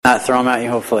not throw them at you,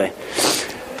 hopefully.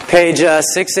 Page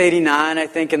 689, I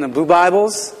think, in the blue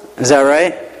Bibles. Is that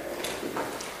right?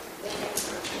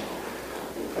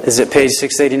 Is it page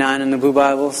 689 in the blue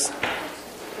Bibles?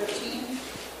 13.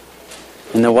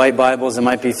 In the white Bibles, it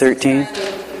might be 13.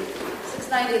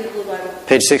 690 in the blue Bible.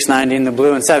 Page 690 in the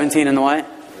blue and 17 in the white?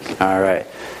 All right.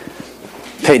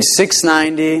 Page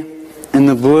 690 in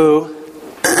the blue.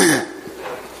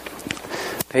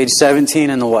 Page 17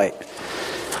 in the white.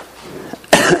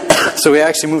 So we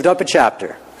actually moved up a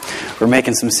chapter. We're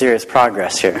making some serious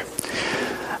progress here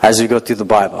as we go through the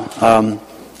Bible.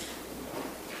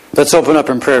 Let's open up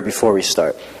in prayer before we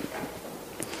start.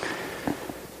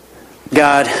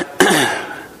 God,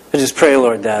 I just pray,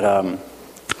 Lord, that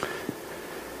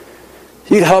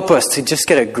You'd help us to just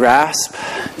get a grasp,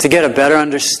 to get a better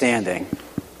understanding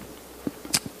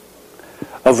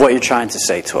of what You're trying to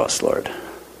say to us, Lord.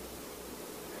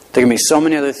 There can be so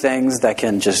many other things that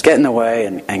can just get in the way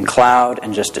and cloud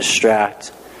and just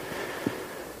distract.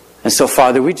 And so,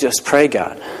 Father, we just pray,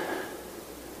 God,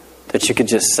 that You could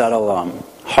just settle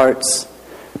hearts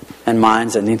and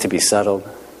minds that need to be settled.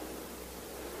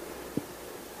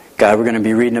 God, we're going to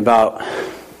be reading about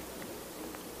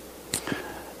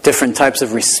different types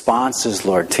of responses,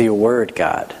 Lord, to Your Word,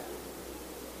 God.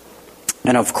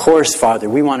 And of course, Father,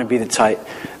 we want to be the type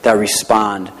that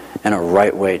respond in a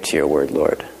right way to Your Word,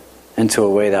 Lord. Into a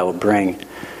way that will bring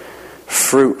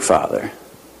fruit, Father.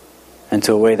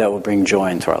 Into a way that will bring joy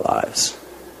into our lives.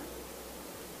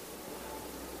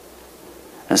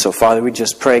 And so, Father, we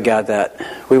just pray, God, that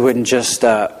we wouldn't just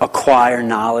acquire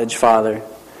knowledge, Father,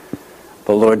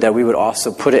 but, Lord, that we would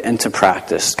also put it into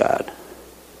practice, God.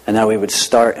 And that we would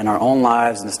start in our own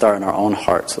lives and start in our own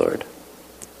hearts, Lord.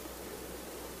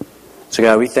 So,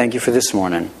 God, we thank You for this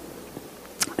morning.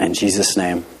 In Jesus'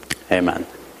 name, amen.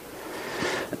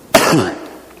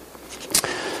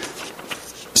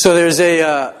 So there's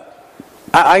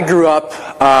I grew up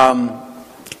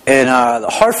in the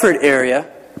Hartford area,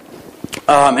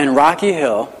 in Rocky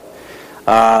Hill,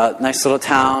 nice little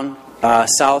town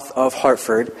south of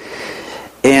Hartford.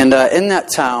 And in that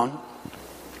town,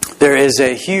 there is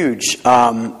a huge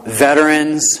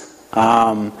veterans,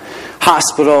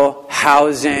 hospital,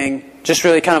 housing, just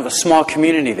really kind of a small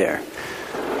community there.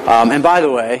 And by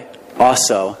the way,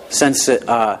 also, since it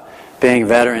being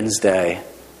Veterans Day,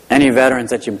 any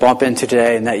veterans that you bump into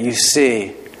today and that you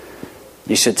see,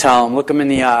 you should tell them, look them in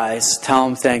the eyes, tell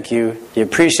them thank you, you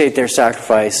appreciate their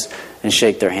sacrifice, and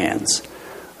shake their hands.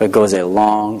 It goes a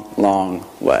long, long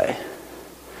way.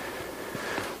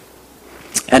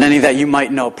 And any that you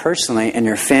might know personally in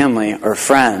your family or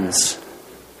friends,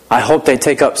 I hope they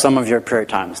take up some of your prayer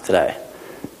times today.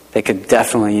 They could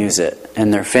definitely use it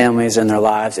in their families, in their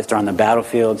lives, if they're on the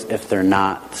battlefields, if they're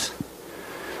not.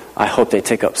 I hope they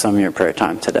take up some of your prayer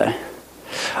time today.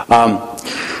 But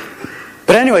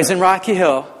anyways, in Rocky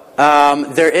Hill,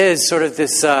 there is sort of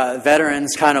this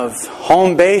veterans kind of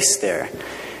home base there.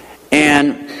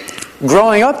 And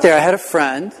growing up there, I had a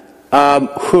friend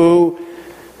who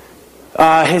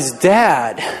his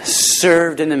dad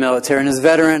served in the military and is a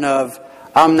veteran of,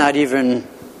 I'm not even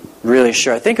really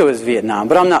sure. I think it was Vietnam,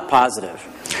 but I'm not positive.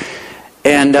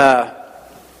 And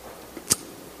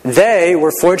they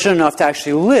were fortunate enough to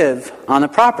actually live on the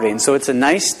property. And so it's a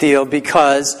nice deal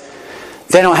because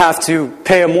they don't have to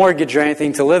pay a mortgage or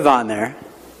anything to live on there.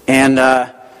 And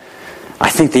I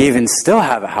think they even still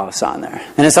have a house on there.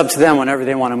 And it's up to them whenever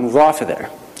they want to move off of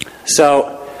there.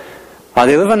 So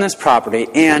they live on this property.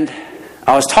 And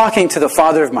I was talking to the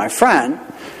father of my friend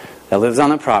that lives on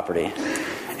the property.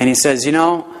 And he says,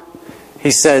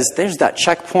 there's that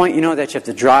checkpoint, that you have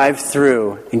to drive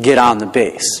through and get on the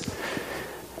base.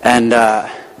 And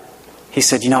he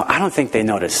said, I don't think they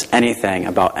notice anything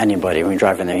about anybody when we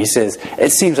drive in there. He says,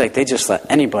 it seems like they just let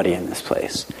anybody in this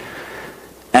place.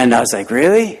 And I was like,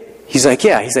 really? He's like,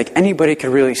 yeah. He's like, anybody could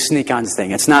really sneak on this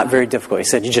thing. It's not very difficult. He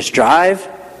said, you just drive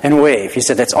and wave. He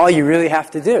said, that's all you really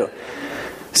have to do.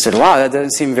 I said, wow, that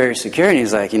doesn't seem very secure. And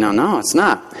he's like, no, it's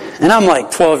not. And I'm like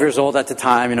 12 years old at the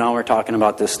time, we're talking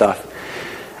about this stuff.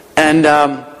 And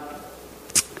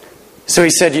so he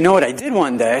said, you know what I did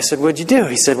one day? I said, what'd you do?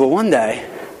 He said, well, one day,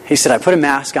 he said, I put a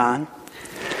mask on.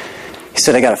 He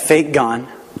said, I got a fake gun.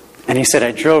 And he said,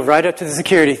 I drove right up to the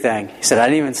security thing. He said, I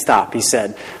didn't even stop. He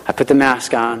said, I put the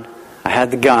mask on. I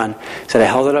had the gun. He said, I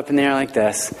held it up in the air like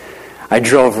this. I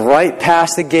drove right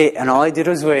past the gate, and all I did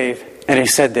was wave. And he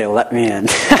said, they let me in.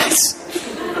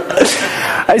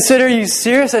 I said, are you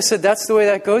serious? I said, that's the way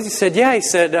that goes? He said, yeah. He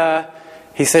said,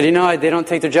 they don't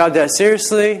take their job that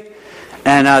seriously.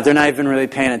 And they're not even really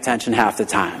paying attention half the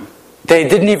time. They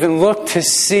didn't even look to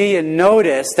see and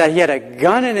notice that he had a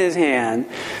gun in his hand,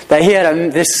 that he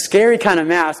had this scary kind of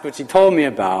mask, which he told me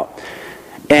about,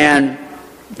 and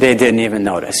they didn't even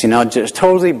notice, just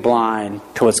totally blind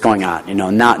to what's going on,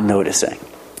 not noticing.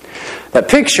 That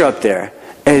picture up there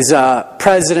is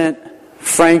President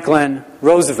Franklin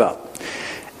Roosevelt.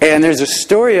 And there's a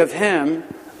story of him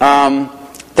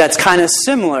that's kind of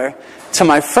similar to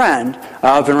my friend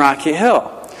up in Rocky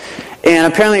Hill.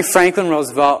 And apparently Franklin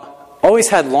Roosevelt always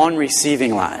had long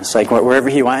receiving lines. Like wherever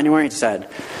he went anywhere, he just had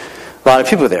a lot of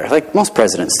people there. Like most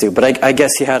presidents do, but I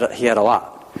guess he had a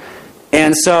lot.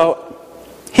 And so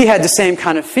he had the same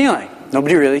kind of feeling.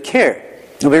 Nobody really cared.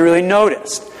 Nobody really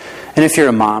noticed. And if you're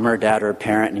a mom or a dad or a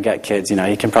parent and you got kids, you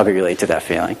can probably relate to that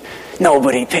feeling.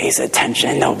 Nobody pays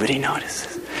attention. Nobody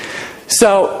notices.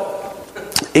 So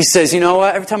he says, you know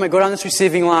what? Every time I go down this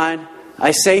receiving line, I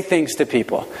say things to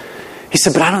people. He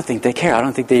said, but I don't think they care. I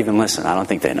don't think they even listen. I don't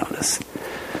think they notice.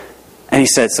 And he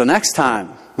said, so next time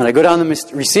when I go down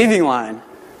the receiving line,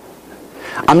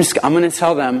 I'm going to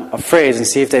tell them a phrase and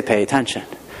see if they pay attention.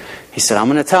 He said, I'm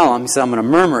going to tell them. He said, I'm going to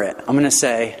murmur it. I'm going to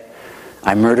say,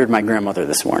 I murdered my grandmother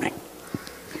this morning.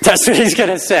 That's what he's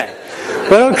going to say. A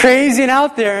little crazy and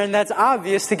out there, and that's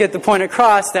obvious to get the point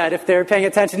across that if they were paying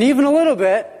attention even a little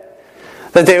bit,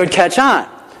 that they would catch on.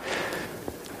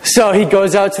 So he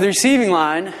goes out to the receiving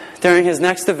line during his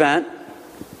next event,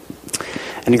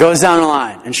 and he goes down the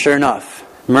line, and sure enough,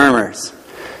 murmurs,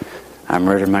 I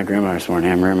murdered my grandmother this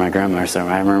morning, I murdered my grandmother this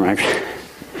morning, I murdered my grandmother.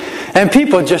 And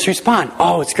people just respond,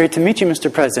 oh, it's great to meet you,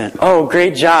 Mr. President. Oh,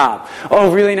 great job.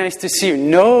 Oh, really nice to see you.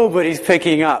 Nobody's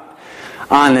picking up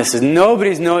on this.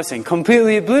 Nobody's noticing.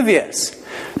 Completely oblivious.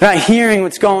 They're not hearing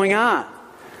what's going on.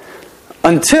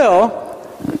 Until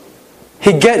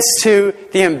he gets to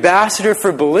the ambassador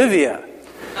for Bolivia.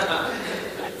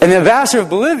 And the ambassador of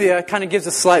Bolivia kind of gives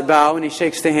a slight bow and he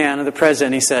shakes the hand of the president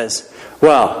and he says,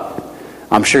 well,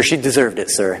 I'm sure she deserved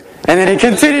it, sir. And then he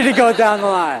continued to go down the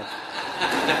line.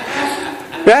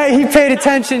 Right? He paid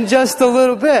attention just a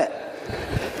little bit.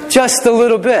 Just a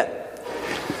little bit.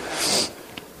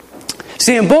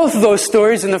 See, in both of those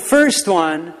stories, in the first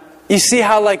one, you see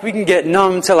how we can get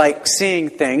numb to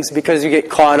seeing things because you get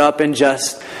caught up in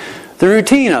just the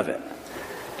routine of it.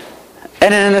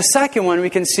 And then in the second one,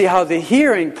 we can see how the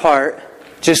hearing part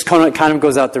just kind of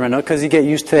goes out the window because you get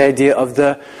used to the idea of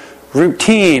the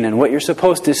routine and what you're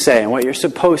supposed to say and what you're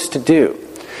supposed to do.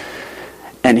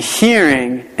 And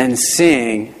hearing and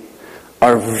seeing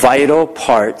are vital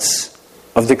parts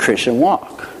of the Christian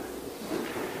walk.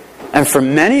 And for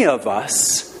many of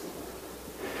us,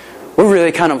 we're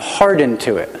really kind of hardened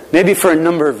to it. Maybe for a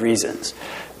number of reasons.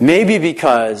 Maybe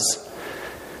because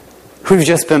we've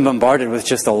just been bombarded with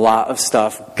just a lot of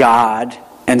stuff, God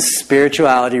and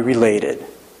spirituality related.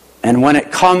 And when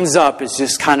it comes up, it's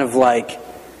just kind of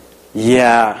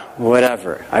yeah,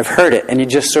 whatever. I've heard it. And you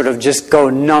just sort of just go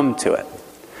numb to it.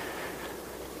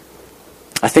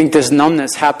 I think this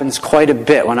numbness happens quite a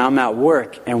bit when I'm at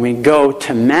work and we go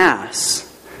to Mass.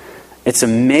 It's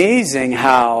amazing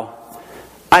how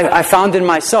I found in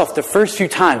myself the first few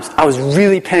times I was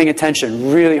really paying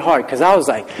attention really hard because I was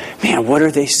like, man, what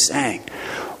are they saying?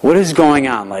 What is going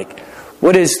on?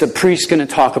 What is the priest going to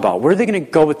talk about? Where are they going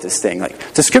to go with this thing?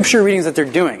 The scripture readings that they're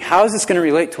doing, how is this going to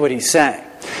relate to what he's saying?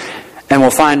 And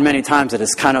we'll find many times that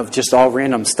it's kind of just all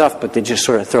random stuff, but they just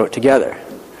sort of throw it together.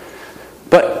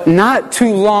 But not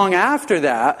too long after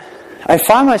that, I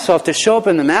found myself to show up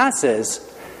in the Masses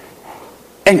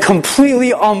and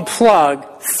completely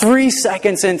unplug 3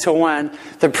 seconds into when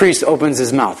the priest opens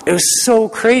his mouth. It was so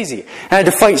crazy. I had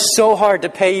to fight so hard to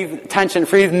pay attention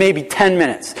for even maybe 10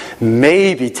 minutes.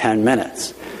 Maybe 10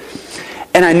 minutes.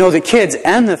 And I know the kids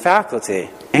and the faculty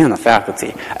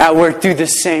at work do the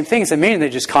same thing. It's amazing. They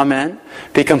just come in,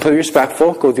 be completely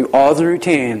respectful, go through all the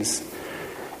routines,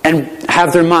 and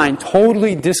have their mind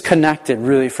totally disconnected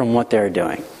really from what they're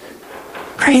doing.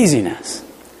 Craziness.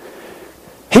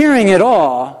 Hearing it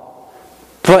all,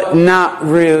 but not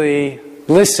really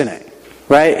listening.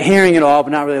 Right? Hearing it all,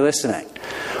 but not really listening.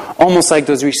 Almost like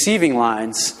those receiving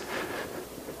lines.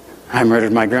 I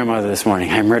murdered my grandmother this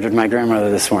morning. I murdered my grandmother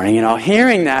this morning.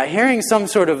 Hearing that, hearing some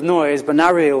sort of noise, but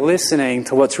not really listening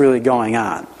to what's really going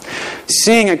on.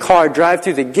 Seeing a car drive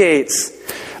through the gates,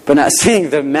 but not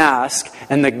seeing the mask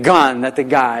and the gun that the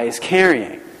guy is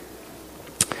carrying.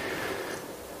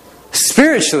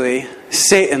 Spiritually,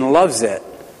 Satan loves it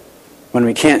when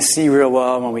we can't see real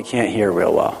well, when we can't hear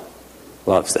real well.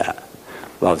 Loves that.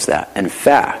 Loves that. In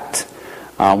fact,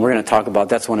 we're going to talk about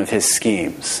that's one of his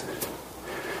schemes.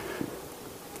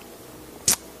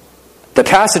 The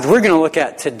passage we're going to look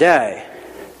at today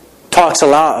talks a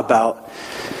lot about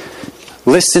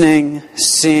listening,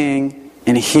 seeing,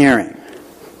 and hearing.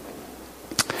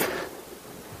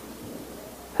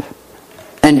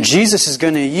 And Jesus is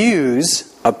going to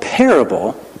use a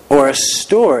parable or a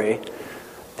story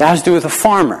that has to do with a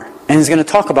farmer. And he's going to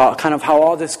talk about kind of how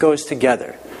all this goes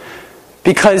together.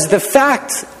 Because the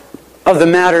fact of the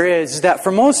matter is that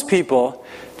for most people,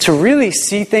 to really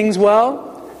see things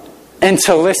well and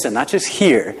to listen, not just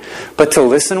hear, but to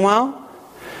listen well,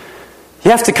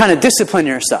 you have to kind of discipline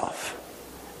yourself.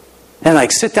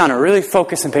 And sit down and really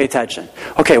focus and pay attention.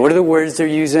 Okay, what are the words they're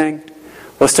using?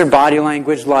 What's their body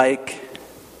language like?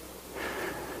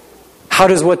 How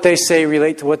does what they say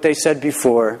relate to what they said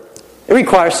before? It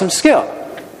requires some skill.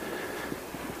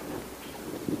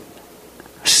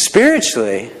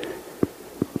 Spiritually,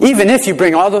 even if you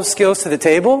bring all those skills to the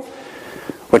table,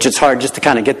 which it's hard just to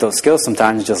kind of get those skills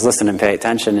sometimes, just listen and pay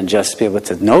attention and just be able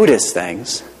to notice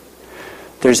things,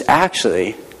 there's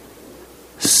actually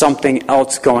something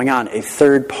else going on, a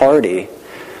third party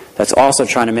that's also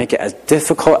trying to make it as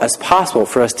difficult as possible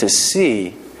for us to see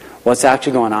what's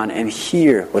actually going on and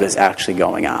hear what is actually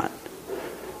going on.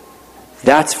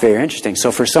 That's very interesting.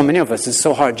 So for so many of us, it's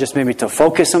so hard just maybe to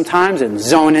focus sometimes and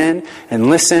zone in and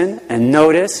listen and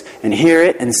notice and hear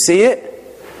it and see it.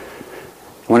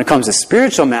 When it comes to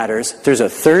spiritual matters, there's a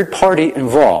third party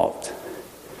involved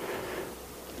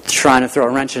trying to throw a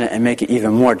wrench in it and make it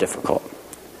even more difficult.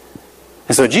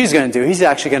 And so what Jesus is going to do, he's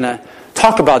actually going to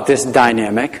talk about this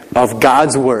dynamic of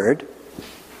God's Word,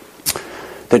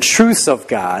 the truths of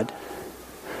God,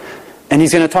 and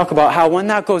he's going to talk about how when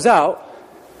that goes out,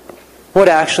 what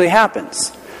actually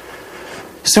happens.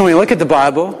 So when we look at the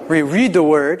Bible, we read the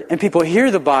Word, and people hear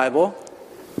the Bible.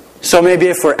 So maybe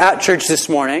if we're at church this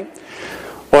morning,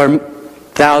 or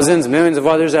thousands, millions of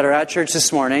others that are at church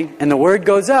this morning, and the Word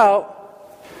goes out,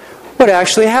 what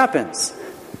actually happens?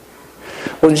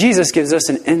 Well, Jesus gives us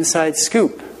an inside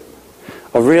scoop,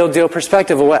 a real deal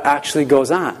perspective of what actually goes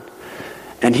on.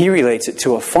 And he relates it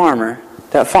to a farmer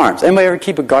that farms. Anybody ever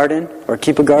keep a garden or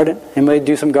keep a garden? Anybody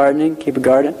do some gardening, keep a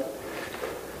garden?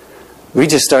 We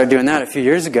just started doing that a few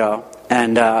years ago.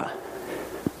 And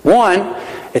one,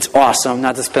 it's awesome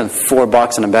not to spend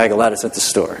 $4 on a bag of lettuce at the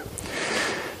store.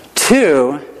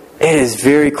 Two, it is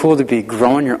very cool to be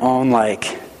growing your own,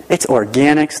 it's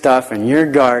organic stuff in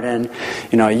your garden,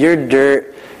 your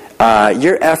dirt,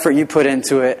 your effort you put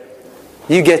into it.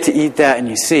 You get to eat that and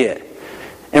you see it.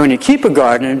 And when you keep a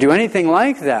garden and do anything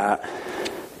like that,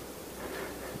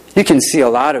 you can see a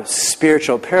lot of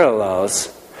spiritual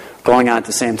parallels going on at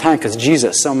the same time, because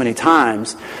Jesus so many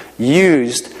times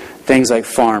used things like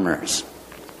farmers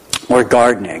or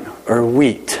gardening or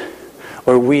wheat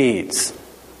or weeds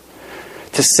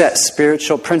to set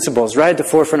spiritual principles right at the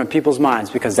forefront of people's minds,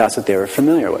 because that's what they were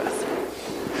familiar with.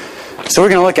 So we're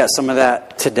going to look at some of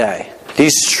that today.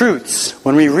 These truths,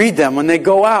 when we read them, when they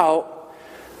go out,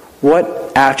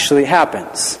 what actually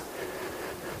happens?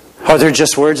 Are there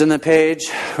just words on the page?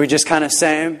 We just kind of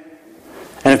say them?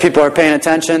 And if people are paying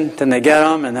attention, then they get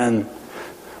them, and then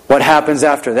what happens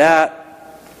after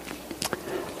that?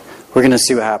 We're going to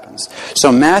see what happens.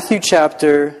 So Matthew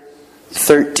chapter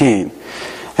 13.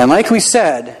 And like we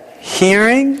said,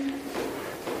 hearing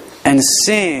and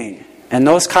seeing and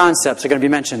those concepts are going to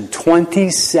be mentioned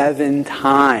 27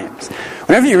 times.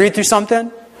 Whenever you read through something,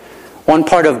 one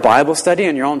part of Bible study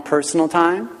in your own personal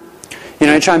time,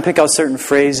 you try and pick out certain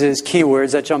phrases,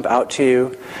 keywords that jump out to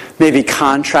you, maybe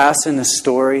contrasts in the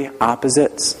story,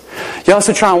 opposites. You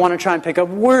also want to pick up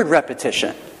word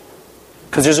repetition,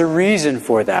 because there's a reason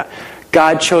for that.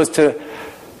 God chose to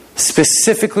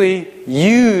specifically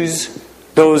use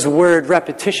those word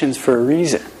repetitions for a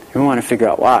reason. We want to figure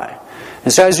out why.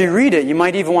 And so as you read it, you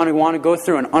might even want to go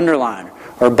through and underline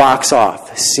or box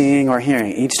off seeing or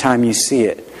hearing each time you see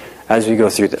it as we go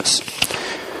through this.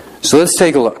 So let's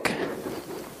take a look.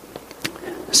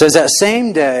 It says, that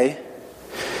same day,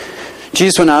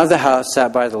 Jesus went out of the house,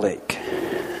 sat by the lake.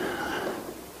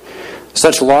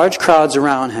 Such large crowds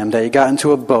around him that he got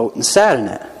into a boat and sat in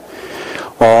it,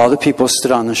 while all the people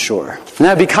stood on the shore. And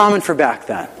that would be common for back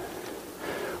then,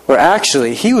 where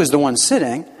actually he was the one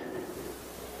sitting.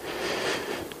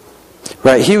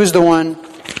 Right, he was the one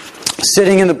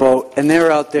sitting in the boat, and they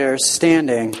were out there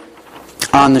standing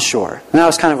on the shore. And that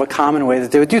was kind of a common way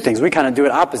that they would do things. We kind of do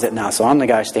it opposite now. So I'm the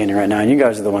guy standing right now, and you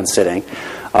guys are the ones sitting.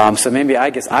 So maybe I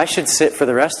guess I should sit for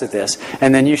the rest of this,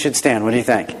 and then you should stand. What do you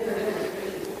think?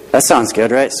 That sounds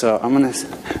good, right? So I'm going to...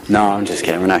 No, I'm just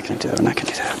kidding. We're not going to do that. We're not going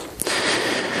to do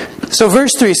that. So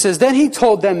verse 3 says, Then he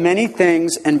told them many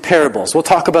things in parables. We'll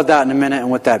talk about that in a minute and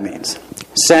what that means.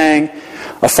 Saying,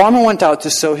 a farmer went out to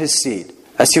sow his seed.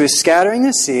 As he was scattering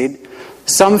the seed,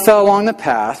 some fell along the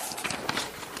path,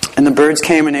 and the birds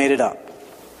came and ate it up.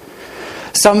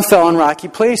 Some fell in rocky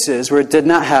places where it did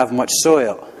not have much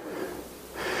soil.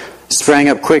 It sprang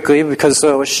up quickly because the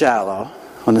soil was shallow.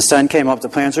 When the sun came up, the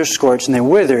plants were scorched and they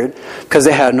withered because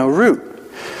they had no root.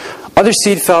 Other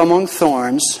seed fell among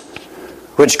thorns,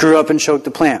 which grew up and choked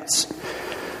the plants.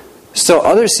 So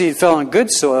other seed fell on good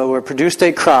soil where it produced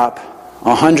a crop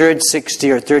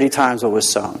 160 or 30 times what was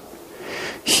sown.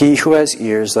 He who has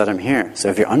ears, let him hear. So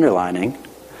if you're underlining,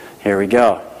 here we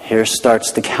go. Here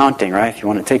starts the counting, right? If you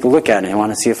want to take a look at it, you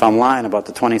want to see if I'm lying about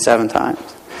the 27 times.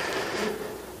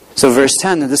 So verse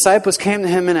 10, the disciples came to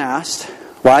him and asked,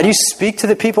 "Why do you speak to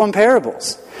the people in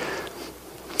parables?"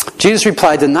 Jesus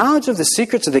replied, "The knowledge of the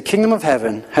secrets of the kingdom of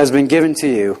heaven has been given to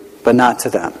you, but not to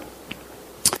them.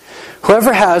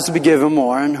 Whoever has will be given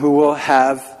more, and who will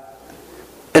have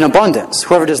in abundance.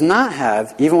 Whoever does not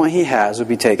have, even what he has will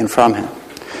be taken from him.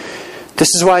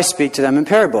 This is why I speak to them in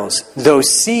parables. Though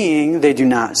seeing, they do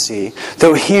not see.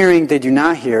 Though hearing, they do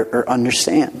not hear or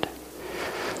understand.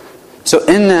 So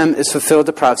in them is fulfilled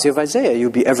the prophecy of Isaiah. You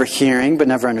will be ever hearing, but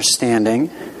never understanding.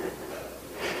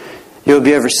 You will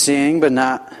be ever seeing, but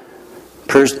not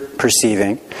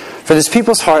perceiving. For this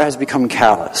people's heart has become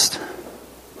calloused.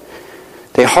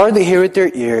 They hardly hear with their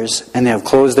ears, and they have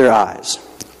closed their eyes.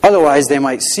 Otherwise they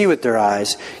might see with their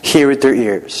eyes, hear with their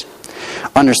ears,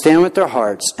 understand with their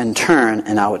hearts, and turn,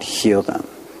 and I would heal them.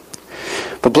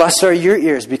 But blessed are your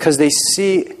ears, because they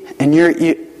see, and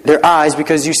their eyes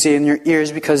because you see, and your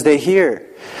ears because they hear.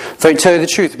 For I tell you the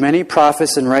truth, many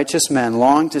prophets and righteous men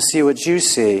longed to see what you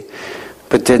see,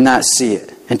 but did not see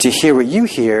it, and to hear what you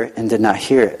hear, and did not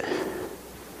hear it.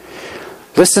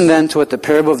 Listen then to what the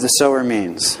parable of the sower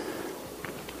means.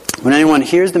 When anyone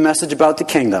hears the message about the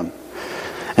kingdom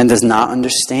and does not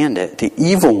understand it, the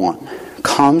evil one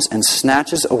comes and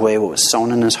snatches away what was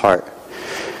sown in his heart.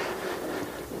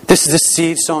 This is the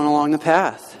seed sown along the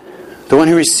path. The one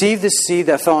who received the seed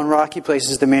that fell in rocky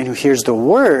places is the man who hears the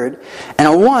word and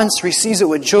at once receives it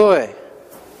with joy.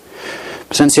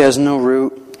 But since he has no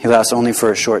root, he lasts only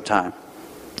for a short time.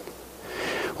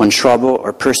 When trouble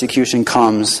or persecution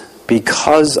comes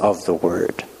because of the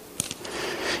word,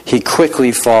 he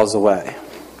quickly falls away.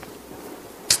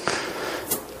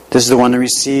 This is the one who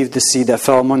received the seed that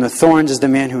fell among the thorns, is the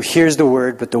man who hears the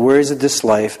word, but the worries of this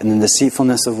life and the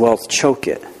deceitfulness of wealth choke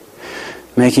it,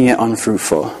 making it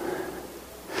unfruitful.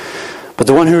 But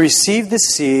the one who received the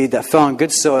seed that fell on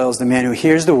good soil is the man who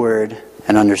hears the word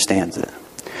and understands it.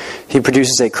 He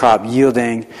produces a crop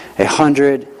yielding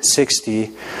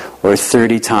 160 or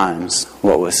 30 times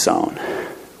what was sown.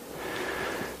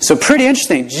 So pretty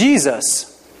interesting. Jesus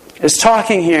is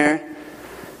talking here,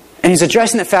 and he's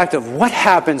addressing the fact of what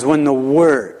happens when the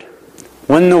Word.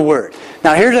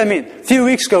 Now here's what I mean. A few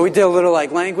weeks ago we did a little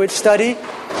language study,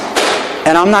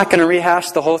 and I'm not going to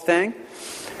rehash the whole thing.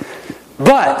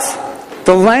 But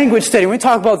the language study, when we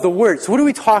talk about the Word, so what are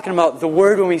we talking about, the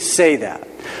Word, when we say that?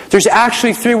 There's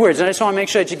actually 3 words, and I just want to make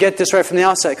sure that you get this right from the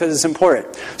outset because it's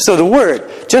important. So the Word,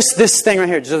 just this thing right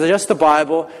here, just the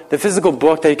Bible, the physical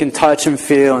book that you can touch and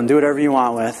feel and do whatever you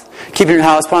want with, keep in your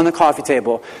house, put on the coffee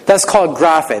table, that's called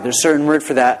graphe. There's a certain word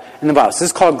for that in the Bible. So this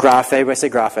is called graphe. Everybody say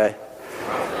graphe.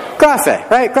 Graphe,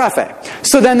 right? Graphe.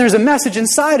 So then there's a message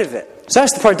inside of it. So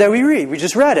that's the part that we read. We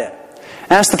just read it.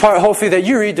 And that's the part, hopefully, that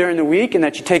you read during the week and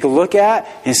that you take a look at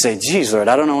and you say, geez, Lord,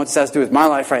 I don't know what this has to do with my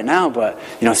life right now, but,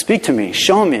 speak to me,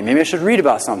 show me. Maybe I should read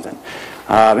about something.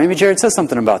 Maybe Jared says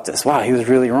something about this. Wow, he was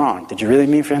really wrong. Did you really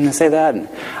mean for him to say that? And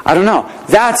I don't know.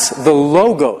 That's the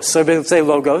logos. So everybody would say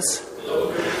logos.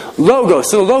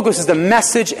 Logos. So the logos is the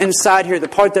message inside here, the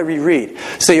part that we read.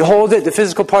 So you hold it. The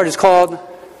physical part is called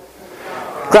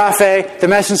graphe. The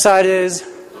message inside is.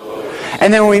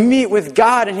 And then when we meet with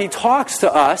God and He talks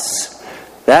to us,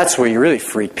 that's where you really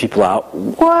freak people out.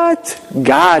 What?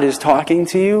 God is talking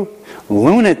to you?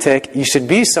 Lunatic. You should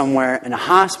be somewhere in a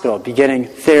hospital, be getting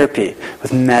therapy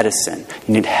with medicine.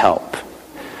 You need help.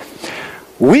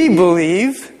 We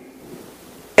believe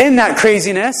in that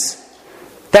craziness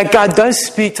that God does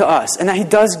speak to us and that He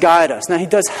does guide us and that He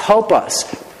does help us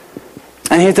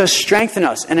and He does strengthen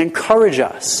us and encourage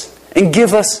us and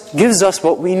gives us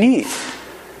what we need.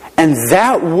 And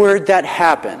that word that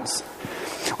happens,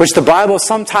 which the Bible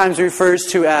sometimes refers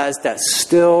to as that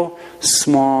still,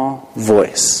 small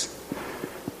voice.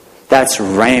 That's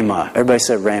Rhema. Everybody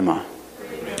said Rhema.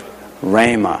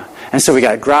 Rhema. And so we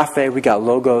got graphe, we got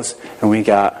logos, and we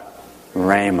got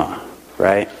Rhema,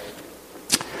 right?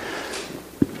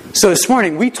 So this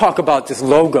morning we talk about this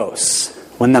logos,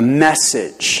 when the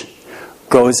message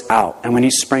goes out and when He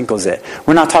sprinkles it.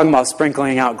 We're not talking about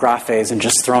sprinkling out graphes and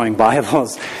just throwing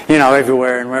Bibles,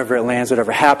 everywhere and wherever it lands,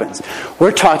 whatever happens.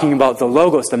 We're talking about the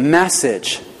logos, the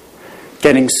message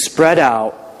getting spread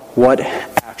out, what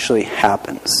actually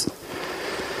happens.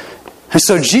 And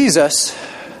so Jesus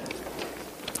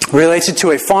relates it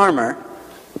to a farmer,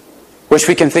 which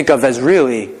we can think of as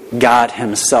really God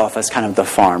himself as kind of the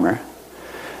farmer.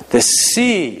 The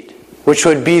seed, which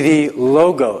would be the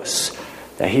logos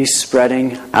that he's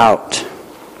spreading out.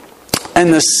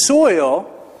 And the soil,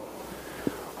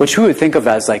 which we would think of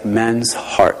as like men's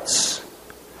hearts.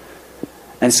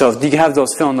 And so you have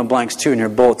those fill in the blanks too in your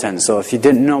bulletin. So if you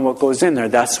didn't know what goes in there,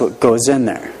 that's what goes in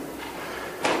there.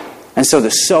 And so the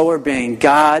sower being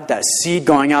God, that seed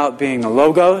going out being the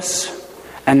logos,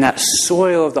 and that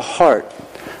soil of the heart,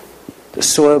 the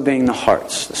soil being the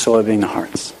hearts, the soil being the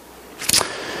hearts.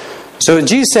 So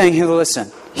Jesus is saying here,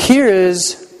 listen, here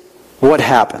is what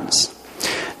happens.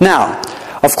 Now,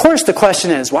 of course the question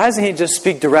is, why doesn't he just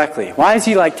speak directly? Why is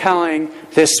he like telling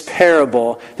this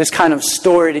parable, this kind of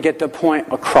story to get the point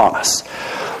across?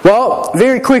 Well,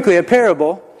 very quickly, a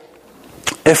parable,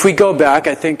 if we go back,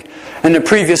 I think, in the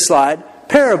previous slide,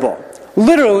 parable.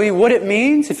 Literally, what it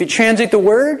means, if you translate the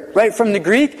word right from the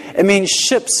Greek, it means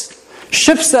ships.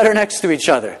 Ships that are next to each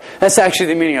other. That's actually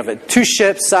the meaning of it. Two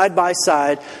ships side by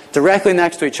side, directly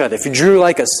next to each other. If you drew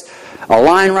like a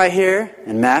line right here,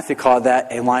 in math we call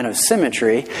that a line of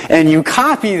symmetry, and you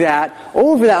copy that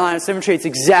over that line of symmetry, it's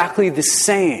exactly the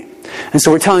same. And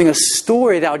so we're telling a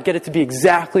story that would get it to be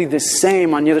exactly the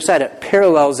same on the other side. It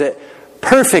parallels it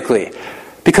perfectly.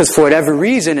 Because for whatever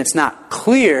reason, it's not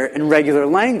clear in regular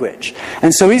language.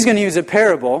 And so he's going to use a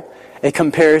parable, a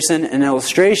comparison, an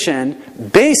illustration,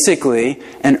 basically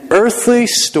an earthly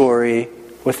story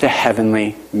with a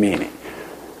heavenly meaning.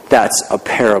 That's a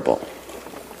parable.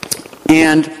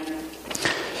 And,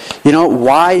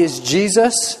 why is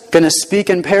Jesus going to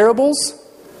speak in parables?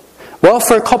 Well,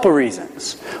 for a couple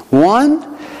reasons.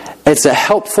 One, it's a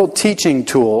helpful teaching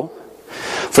tool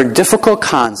for difficult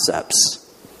concepts.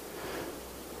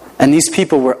 And these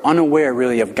people were unaware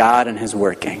really of God and His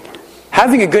working.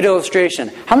 Having a good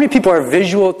illustration. How many people are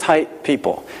visual type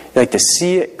people? You like to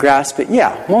see it, grasp it?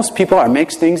 Yeah, most people are. It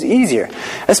makes things easier.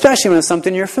 Especially when it's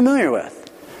something you're familiar with.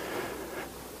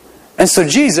 And so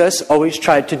Jesus always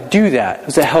tried to do that. It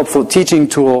was a helpful teaching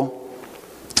tool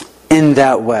in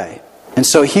that way. And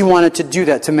so He wanted to do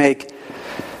that to make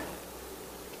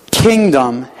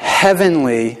kingdom,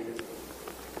 heavenly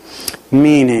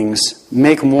meanings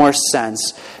make more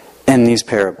sense in these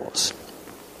parables.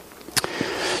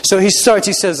 So he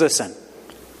says, listen,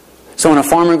 so when a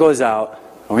farmer goes out,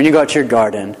 or when you go out to your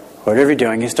garden, or whatever you're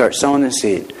doing, you start sowing the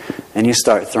seed, and you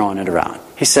start throwing it around.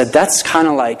 He said, that's kind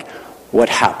of like what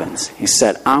happens. He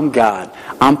said, I'm God.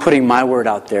 I'm putting my word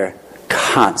out there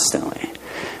constantly.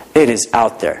 It is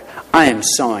out there. I am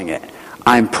sowing it.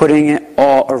 I'm putting it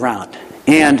all around.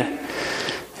 And,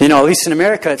 at least in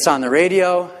America, it's on the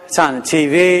radio, it's on the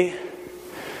TV,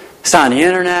 it's on the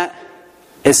internet,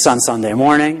 it's on Sunday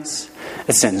mornings,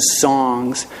 it's in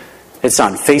songs, it's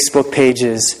on Facebook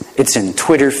pages, it's in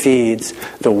Twitter feeds.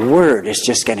 The word is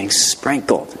just getting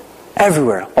sprinkled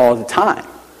everywhere all the time.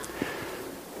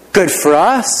 Good for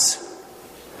us.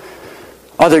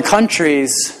 Other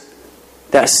countries,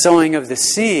 that sowing of the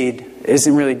seed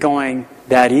isn't really going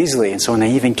that easily. And so when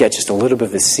they even get just a little bit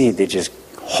of the seed, they just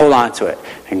hold on to it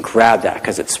and grab that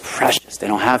because it's precious. They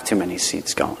don't have too many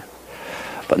seeds going.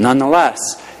 But nonetheless,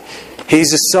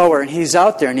 He's a sower and He's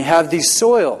out there and you have these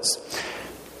soils.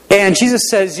 And Jesus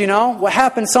says, what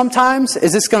happens sometimes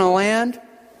is it's going to land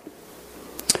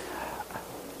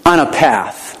on a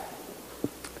path.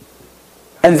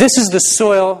 And this is the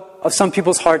soil of some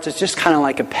people's hearts. It's just kind of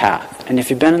like a path. And if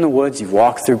you've been in the woods, you've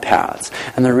walked through paths.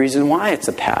 And the reason why it's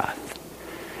a path,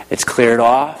 it's cleared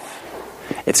off.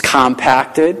 It's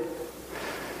compacted.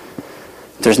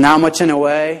 There's not much in the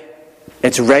way.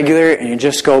 It's regular and you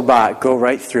just go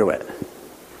right through it.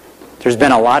 There's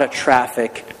been a lot of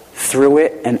traffic through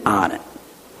it and on it.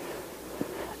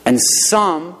 And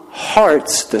some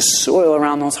hearts, the soil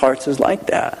around those hearts is like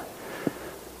that.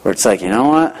 Where it's like, you know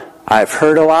what? I've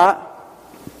heard a lot.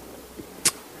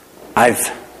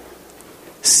 I've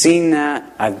seen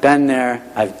that. I've been there.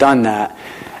 I've done that.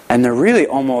 And they're really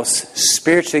almost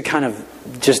spiritually kind of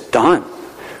just done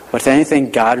with anything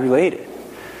God related.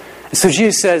 And so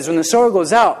Jesus says, when the sower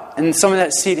goes out and some of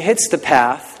that seed hits the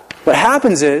path, what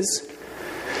happens is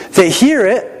they hear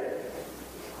it,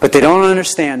 but they don't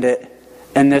understand it.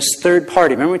 And this third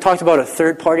party, remember we talked about a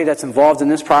third party that's involved in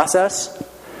this process?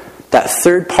 That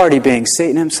third party being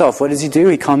Satan himself, what does he do?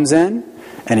 He comes in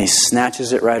and he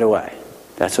snatches it right away.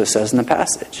 That's what it says in the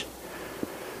passage.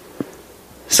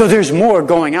 So there's more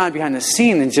going on behind the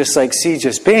scene than just like seed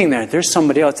just being there. There's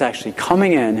somebody else actually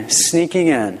coming in, sneaking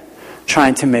in,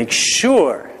 trying to make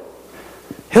sure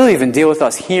He'll even deal with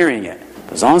us hearing it.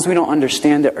 As long as we don't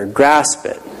understand it or grasp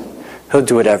it, He'll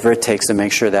do whatever it takes to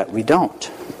make sure that we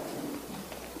don't.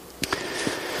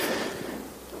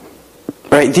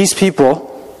 Right? These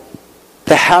people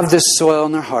that have this soil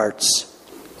in their hearts,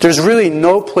 there's really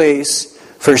no place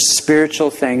for spiritual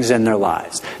things in their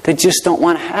lives. They just don't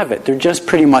want to have it. They're just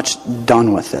pretty much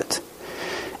done with it.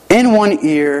 In one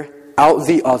ear, out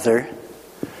the other.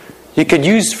 You could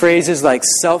use phrases like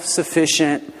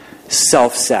self-sufficient,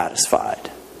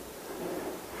 self-satisfied.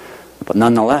 But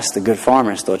nonetheless, the good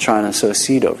farmer is still trying to sow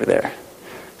seed over there.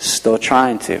 Still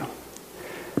trying to.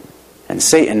 And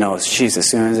Satan knows, geez, as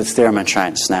soon as it's there, I'm going to try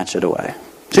and snatch it away.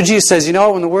 So Jesus says, you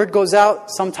know, when the word goes out,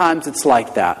 sometimes it's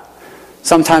like that.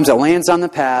 Sometimes it lands on the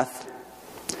path.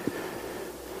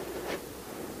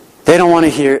 They don't want to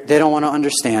hear it. They don't want to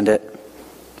understand it.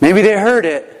 Maybe they heard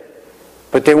it,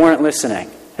 but they weren't listening.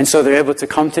 And so they're able to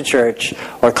come to church,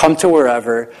 or come to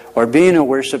wherever, or be in a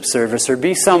worship service, or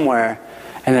be somewhere.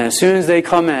 And then as soon as they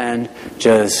come in,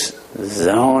 just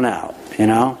zone out.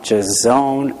 Just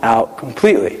zone out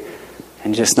completely.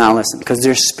 And just not listen. Because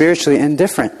they're spiritually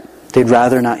indifferent. They'd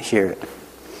rather not hear it.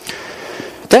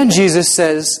 Then Jesus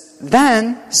says,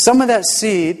 then some of that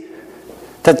seed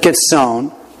that gets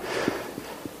sown,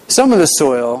 some of the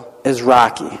soil is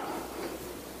rocky.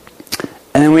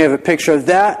 And then we have a picture of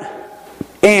that.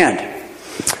 And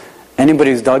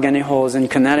anybody who's dug any holes in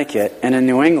Connecticut and in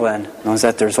New England knows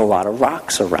that there's a lot of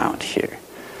rocks around here.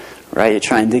 Right? You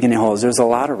try and dig any holes, there's a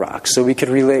lot of rocks. So we could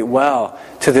relate well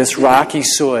to this rocky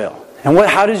soil. And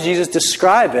how does Jesus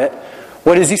describe it?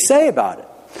 What does He say about it?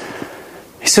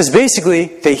 He says basically,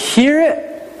 they hear it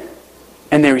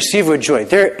and they receive it with joy.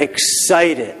 They're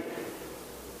excited.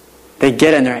 They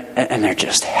get in there and they're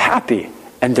just happy.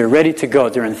 And they're ready to go.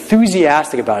 They're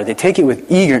enthusiastic about it. They take it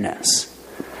with eagerness.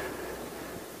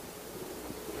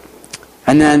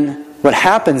 And then what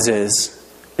happens is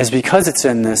because it's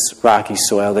in this rocky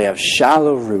soil, they have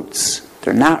shallow roots.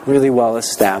 They're not really well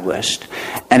established.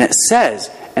 And it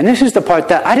says, and this is the part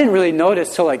that I didn't really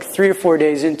notice till like 3 or 4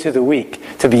 days into the week,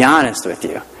 to be honest with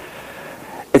you.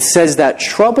 It says that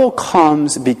trouble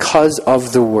comes because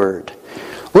of the word.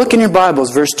 Look in your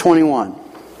Bibles, verse 21.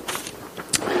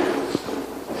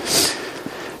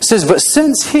 It says, but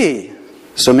since he,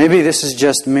 so maybe this is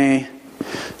just me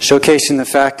showcasing the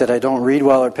fact that I don't read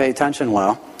well or pay attention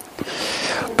well.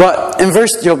 But in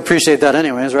verse, you'll appreciate that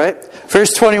anyways, right?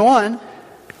 Verse 21,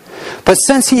 but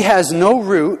since he has no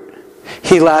root,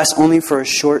 he lasts only for a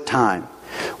short time.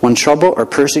 When trouble or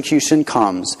persecution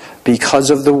comes because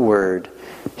of the word,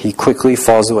 he quickly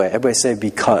falls away. Everybody say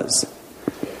because.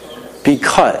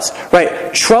 Because.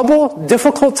 Right? Trouble,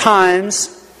 difficult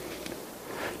times,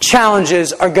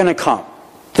 challenges are going to come.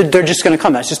 They're just going to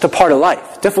come. That's just a part of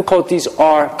life. Difficulties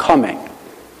are coming.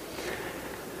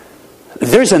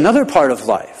 There's another part of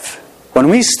life. When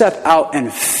we step out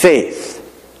in faith,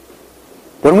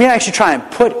 when we actually try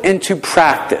and put into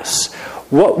practice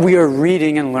what we are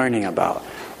reading and learning about,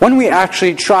 when we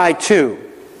actually try to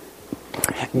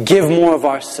give more of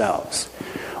ourselves,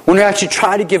 when we actually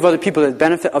try to give other people the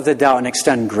benefit of the doubt and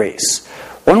extend grace,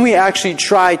 when we actually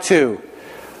try to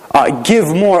give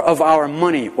more of our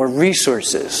money or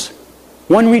resources,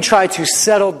 when we try to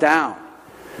settle down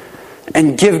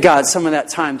and give God some of that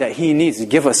time that He needs to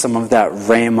give us some of that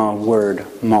Rhema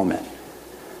word moment.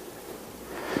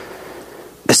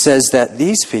 It says that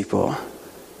these people,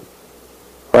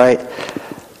 right,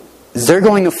 they're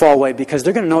going to fall away because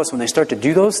they're going to notice when they start to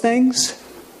do those things,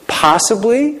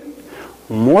 possibly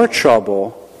more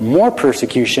trouble, more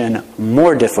persecution,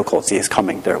 more difficulty is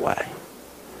coming their way.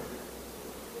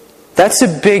 That's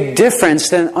a big difference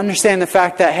than understanding the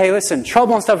fact that, hey, listen,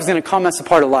 trouble and stuff is going to come, that's a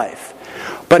part of life.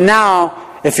 But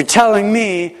now, if you're telling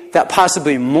me that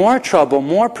possibly more trouble,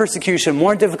 more persecution,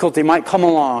 more difficulty might come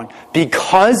along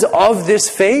because of this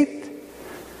faith,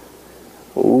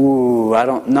 ooh, I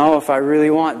don't know if I really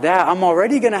want that. I'm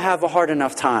already going to have a hard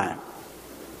enough time.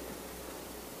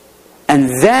 And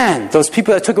then, those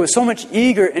people that took it with so much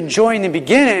eager and joy in the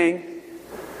beginning,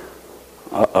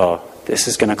 this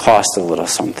is going to cost a little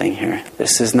something here.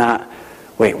 This is not,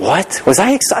 wait, what? Was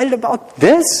I excited about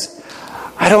this?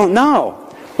 I don't know.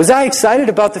 Was I excited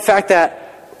about the fact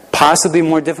that possibly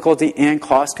more difficulty and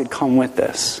cost could come with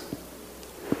this?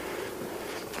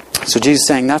 So Jesus is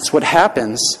saying that's what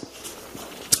happens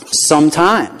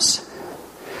sometimes.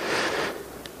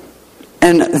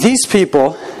 And these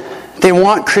people, they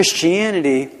want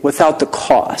Christianity without the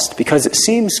cost because it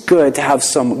seems good to have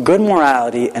some good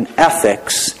morality and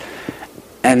ethics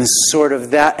and sort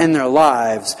of that in their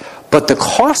lives. But the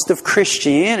cost of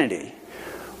Christianity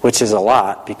which is a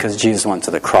lot because Jesus went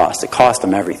to the cross. It cost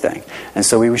him everything. And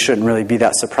so we shouldn't really be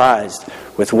that surprised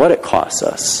with what it costs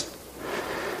us.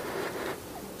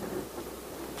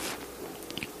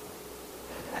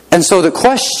 And so the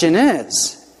question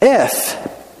is, if,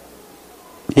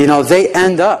 they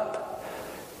end up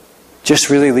just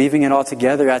really leaving it all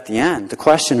together at the end, the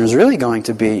question is really going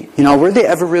to be, were they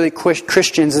ever really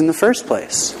Christians in the first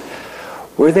place?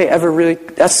 Were they ever really,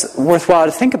 that's worthwhile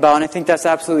to think about, and I think that's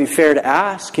absolutely fair to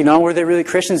ask, were they really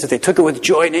Christians if they took it with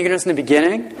joy and eagerness in the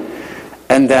beginning?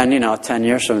 And then, 10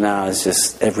 years from now,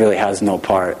 it really has no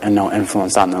part and no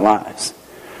influence on their lives.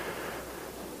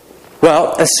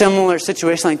 Well, a similar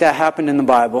situation like that happened in the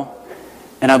Bible,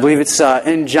 and I believe it's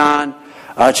in John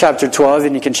chapter 12,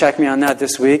 and you can check me on that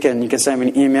this week, and you can send me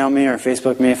an email me or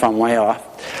Facebook me if I'm way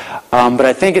off. But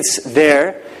I think it's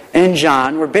there in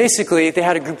John, where basically they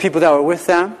had a group of people that were with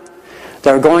them,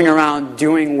 that were going around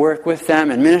doing work with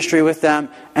them and ministry with them,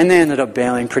 and they ended up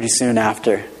bailing pretty soon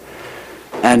after.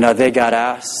 And they got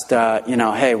asked,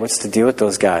 hey, what's the deal with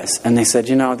those guys? And they said,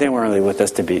 they weren't really with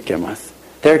us to begin with.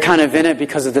 They're kind of in it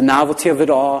because of the novelty of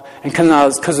it all, and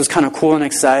because it was kind of cool and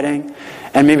exciting,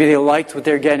 and maybe they liked what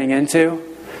they're getting into,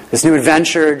 this new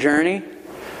adventure or journey.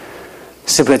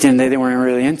 Simply at the end of the day, they weren't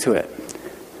really into it.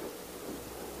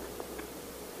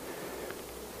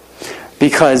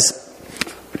 Because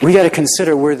we got to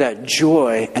consider where that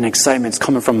joy and excitement's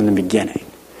coming from in the beginning.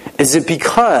 Is it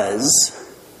because,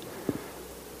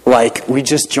 we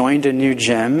just joined a new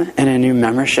gym and a new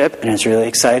membership, and it's really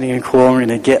exciting and cool, and we're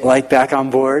going to get back on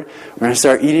board. We're going to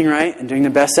start eating right and doing the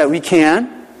best that we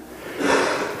can?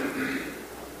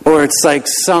 Or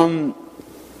it's some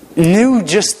new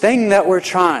just thing that we're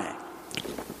trying?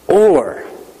 Or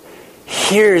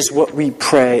here's what we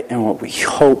pray and what we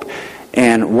hope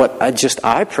and what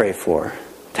I pray for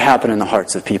to happen in the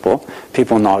hearts of people in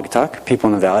Naugatuck, people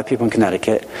in the Valley, people in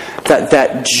Connecticut,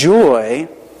 that joy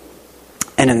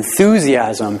and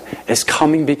enthusiasm is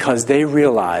coming because they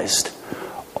realized,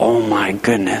 oh my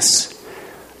goodness,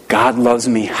 God loves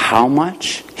me how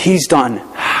much? He's done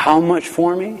how much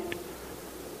for me?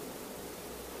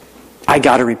 I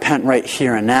got to repent right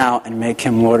here and now and make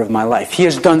Him Lord of my life. He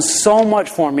has done so much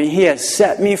for me. He has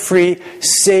set me free,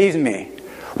 saved me.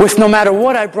 With no matter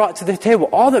what I brought to the table,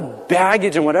 all the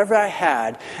baggage and whatever I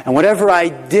had and whatever I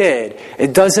did,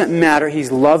 it doesn't matter.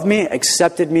 He's loved me,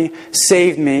 accepted me,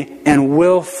 saved me, and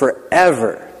will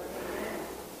forever.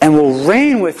 And will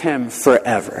reign with Him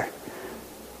forever.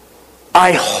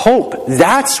 I hope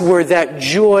that's where that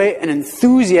joy and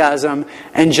enthusiasm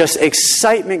and just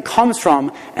excitement comes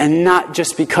from, and not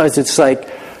just because it's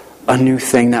a new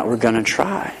thing that we're going to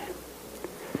try.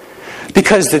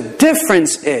 Because the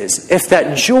difference is, if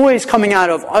that joy is coming out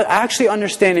of actually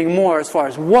understanding more as far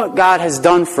as what God has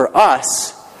done for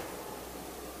us,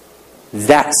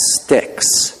 that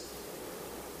sticks.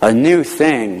 A new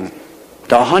thing,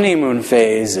 the honeymoon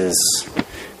phase is,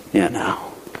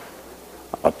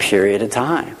 a period of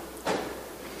time.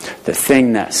 The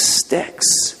thing that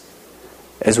sticks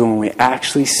is when we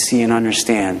actually see and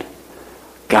understand,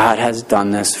 God has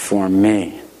done this for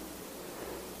me.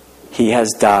 He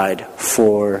has died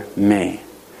for me.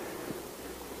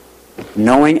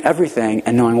 Knowing everything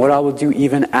and knowing what I will do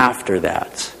even after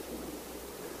that.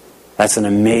 That's an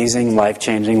amazing,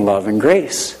 life-changing love and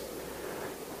grace.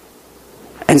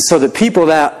 And so the people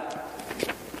that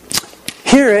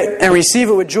hear it and receive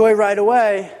it with joy right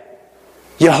away,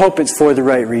 you hope it's for the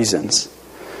right reasons.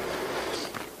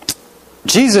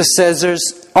 Jesus says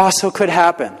there's also could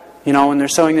happen. When they're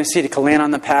sowing the seed, it could land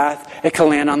on the path, it could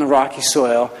land on the rocky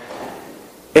soil,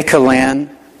 it could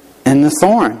land in the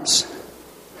thorns.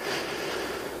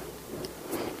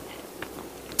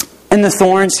 And the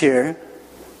thorns here,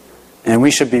 and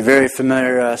we should be very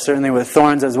familiar certainly with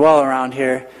thorns as well around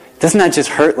here. Doesn't that just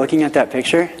hurt looking at that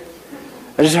picture?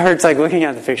 It just hurts looking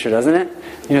at the picture, doesn't it?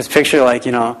 You just picture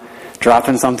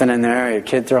dropping something in there, or your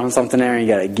kid throwing something there and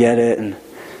you got to get it, and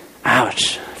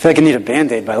ouch. I feel like I need a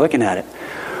Band-Aid by looking at it.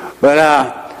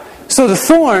 But so the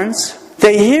thorns,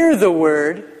 they hear the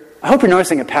word. I hope you're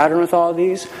noticing a pattern with all of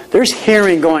these. There's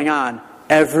hearing going on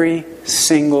every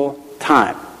single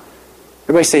time.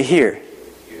 Everybody say hear.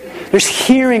 There's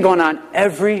hearing going on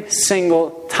every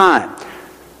single time.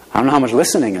 I don't know how much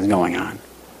listening is going on,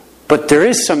 but there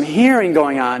is some hearing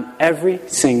going on every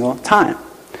single time.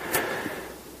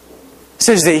 It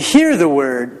says they hear the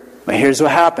word, but here's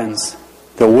what happens.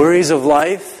 The worries of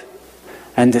life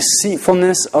and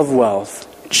deceitfulness of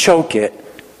wealth choke it,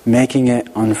 making it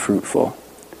unfruitful.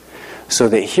 So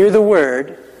they hear the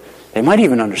word, they might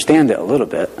even understand it a little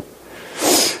bit.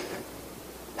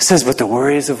 It It says, but the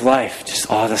worries of life, just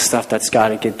all the stuff that's got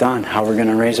to get done. How we're going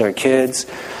to raise our kids,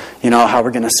 how we're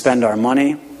going to spend our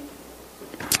money,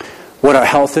 what our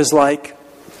health is like.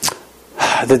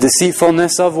 The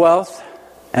deceitfulness of wealth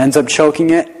ends up choking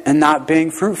it and not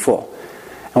being fruitful.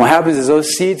 And what happens is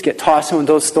those seeds get tossed in with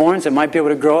those thorns. It might be able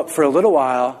to grow up for a little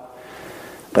while.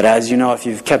 But as you know, if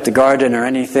you've kept a garden or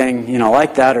anything,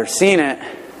 like that or seen it,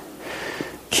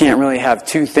 can't really have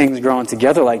two things growing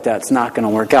together like that. It's not going to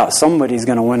work out. Somebody's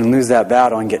going to win and lose that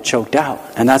battle and get choked out.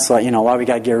 And that's why we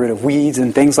got to get rid of weeds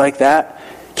and things like that.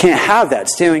 Can't have that.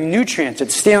 It's stealing nutrients.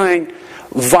 It's stealing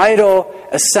vital,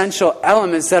 essential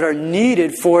elements that are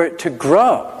needed for it to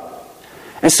grow.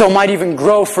 And so it might even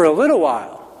grow for a little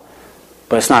while.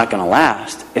 But it's not going to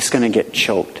last. It's going to get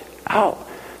choked out.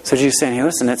 So Jesus is saying, hey,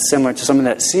 listen, it's similar to some of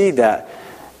that seed that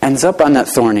ends up on that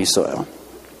thorny soil.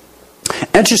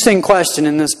 Interesting question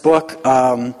in this book.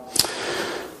 The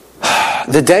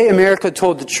day America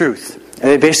told the truth,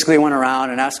 they basically went around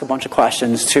and asked a bunch of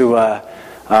questions to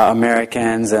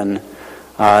Americans, and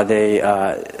they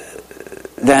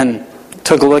then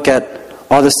took a look at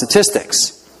all the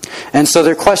statistics. And so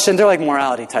they're like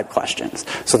morality type questions.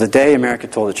 So the day America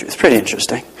told the truth. It's pretty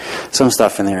interesting. Some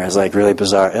stuff in there is like really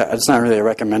bizarre. It's not really a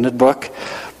recommended book,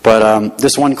 but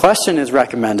this one question is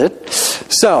recommended.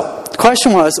 So the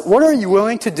question was, what are you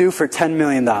willing to do for $10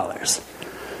 million?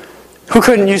 Who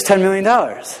couldn't use $10 million?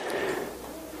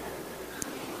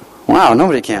 Wow,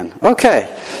 nobody can.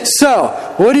 Okay. So,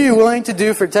 what are you willing to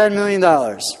do for $10 million?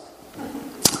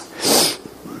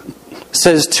 It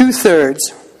says 2/3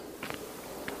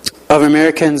 of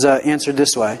Americans answered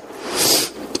this way.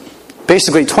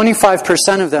 Basically,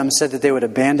 25% of them said that they would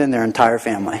abandon their entire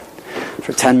family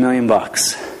for $10 million.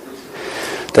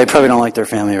 They probably don't like their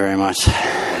family very much.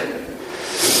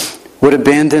 Would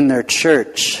abandon their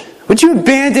church. Would you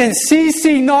abandon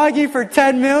CC Nagy for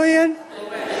 $10 million?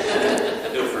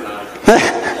 I'd do it for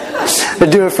 $9.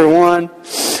 I'd do it for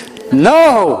 $1.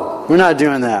 No! We're not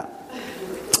doing that.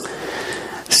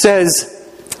 Says,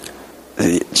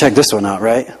 check this one out,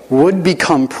 right? Would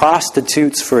become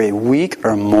prostitutes for a week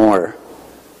or more.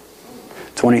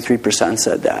 23%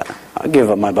 said that. I'll give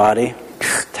up my body.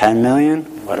 10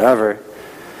 million? Whatever.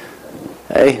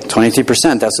 Hey,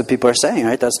 23%. That's what people are saying,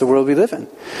 right? That's the world we live in.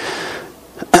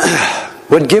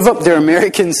 Would give up their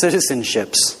American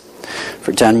citizenships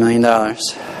for $10 million. I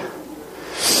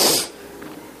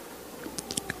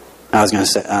was going to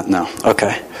say, no.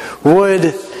 Okay.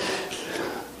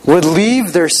 Would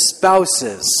leave their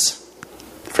spouses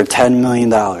for $10 million.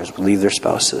 Would leave their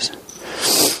spouses.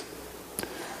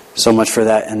 So much for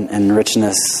that in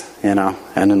richness, and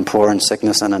in poor and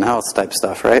sickness and in health type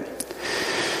stuff, right?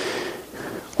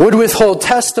 Would withhold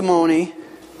testimony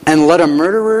and let a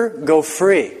murderer go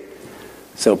free.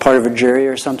 So part of a jury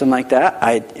or something like that.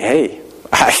 I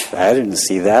didn't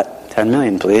see that. 10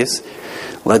 million, please.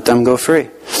 Let them go free.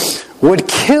 Would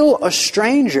kill a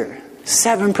stranger.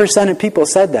 7% of people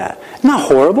said that. Not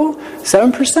horrible.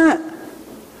 7%.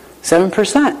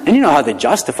 7%. And you know how they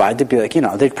justified. They'd be like,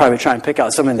 they'd probably try and pick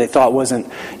out something they thought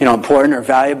wasn't, important or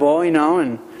valuable,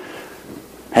 and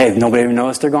hey, nobody even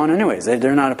knows they're gone anyways.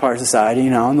 They're not a part of society,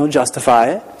 and they'll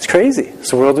justify it. It's crazy. It's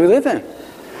the world we live in.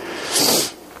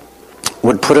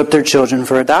 Would put up their children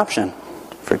for adoption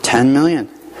for $10 million.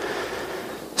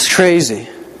 It's crazy.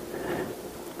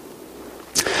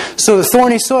 So the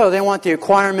thorny soil, they want the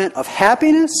acquirement of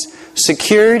happiness,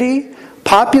 security,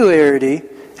 popularity,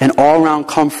 and all-around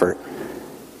comfort.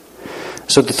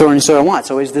 So the thorny soil wants.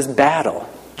 It's always this battle.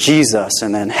 Jesus,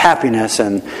 and then happiness,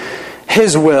 and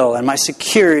His will, and my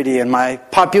security, and my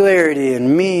popularity,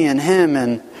 and me, and Him,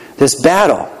 and this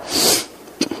battle.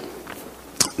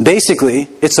 Basically,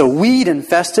 it's a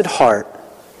weed-infested heart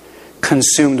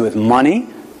consumed with money,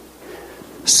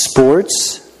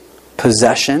 sports,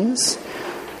 possessions,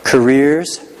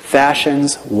 careers,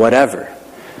 fashions, whatever.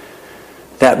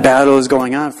 That battle is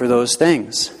going on for those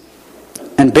things.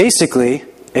 And basically,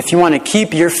 if you want to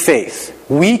keep your faith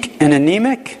weak and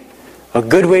anemic, a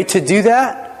good way to do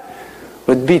that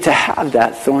would be to have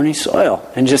that thorny soil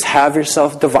and just have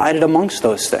yourself divided amongst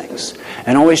those things.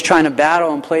 And always trying to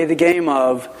battle and play the game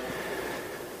of,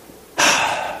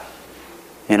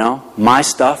 my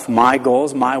stuff, my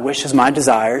goals, my wishes, my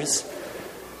desires.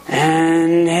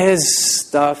 And His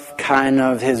stuff, kind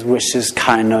of, His wishes,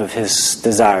 kind of, His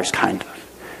desires, kind of.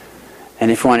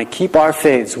 And if you want to keep our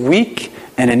faiths weak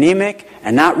and anemic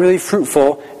and not really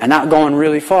fruitful and not going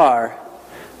really far,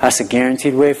 that's a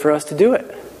guaranteed way for us to do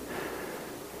it.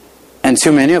 And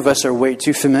too many of us are way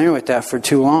too familiar with that for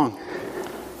too long.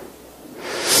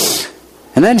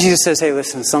 And then Jesus says, hey,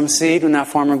 listen, some seed, when that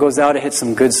farmer goes out, it hits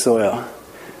some good soil.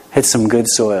 Hits some good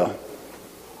soil.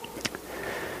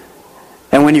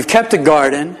 when you've kept a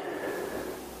garden,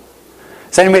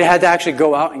 has anybody had to actually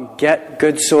go out and get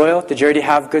good soil? Did you already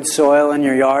have good soil in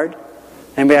your yard?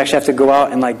 Anybody actually have to go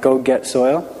out and go get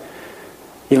soil?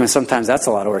 Even sometimes that's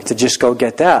a lot of work to just go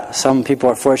get that. Some people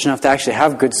are fortunate enough to actually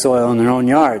have good soil in their own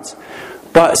yards.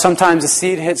 But sometimes the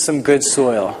seed hits some good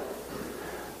soil.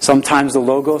 Sometimes the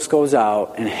Logos goes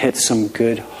out and hits some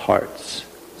good hearts.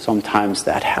 Sometimes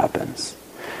that happens.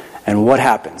 And what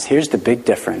happens? Here's the big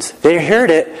difference. They heard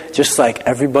it just like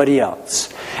everybody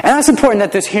else. And that's important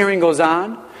that this hearing goes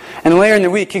on. And later in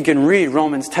the week you can read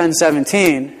Romans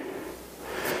 10:17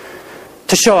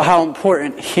 to show how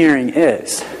important hearing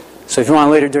is. So if you want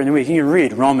later during the week, you can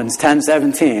read Romans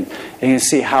 10:17 and you can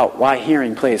see why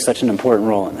hearing plays such an important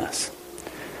role in this.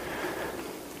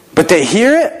 But they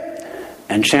hear it,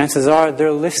 and chances are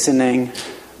they're listening.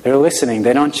 They're listening.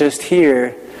 They don't just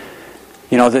hear,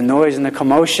 the noise and the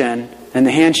commotion and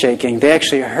the handshaking. They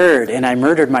actually heard, and I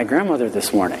murdered my grandmother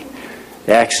this morning.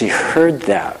 They actually heard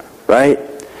that, right?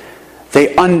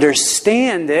 They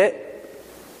understand it,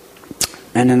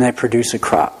 and then they produce a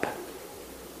crop.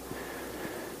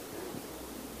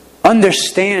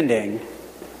 Understanding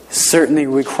certainly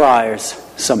requires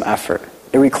some effort.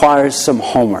 It requires some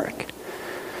homework.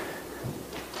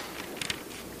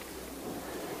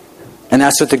 And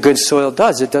that's what the good soil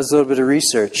does. It does a little bit of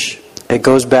research. It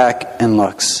goes back and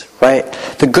looks, right?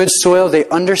 The good soil, they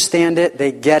understand it,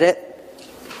 they get it.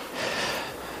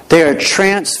 They are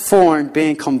transformed,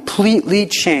 being completely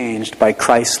changed by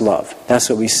Christ's love. That's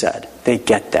what we said. They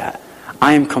get that.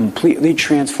 I am completely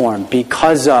transformed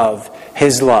because of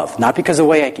His love. Not because of the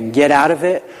way I can get out of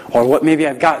it or what maybe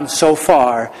I've gotten so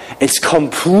far. It's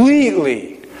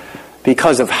completely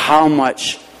because of how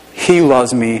much He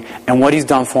loves me and what He's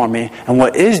done for me and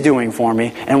what is doing for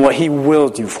me and what He will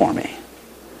do for me.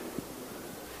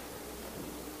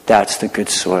 That's the good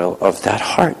soil of that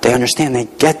heart. They understand, they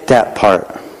get that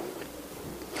part.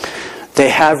 They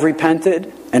have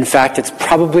repented. In fact, it's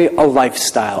probably a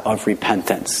lifestyle of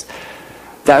repentance.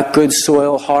 That good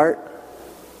soil heart,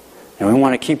 and we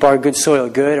want to keep our good soil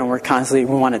good, and we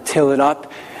want to till it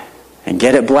up and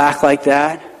get it black like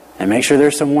that, and make sure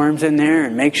there's some worms in there,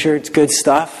 and make sure it's good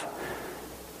stuff.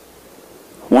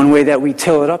 One way that we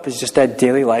till it up is just that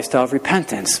daily lifestyle of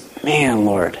repentance. Man,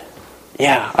 Lord,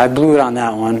 yeah, I blew it on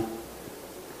that one.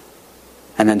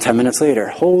 And then 10 minutes later,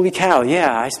 holy cow,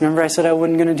 yeah, I remember I said I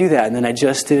wasn't going to do that, and then I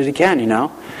just did it again, It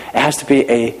has to be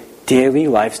a daily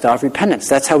lifestyle of repentance.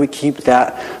 That's how we keep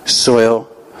that soil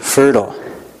fertile.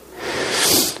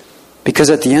 Because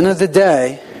at the end of the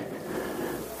day,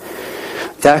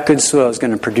 that good soil is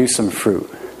going to produce some fruit.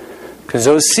 Because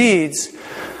those seeds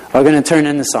are going to turn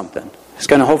into something. It's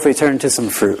going to hopefully turn into some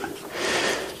fruit.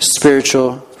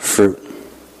 Spiritual fruit.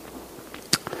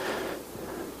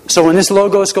 So when this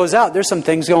Logos goes out, there's some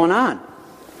things going on.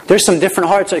 There's some different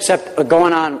hearts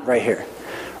going on right here.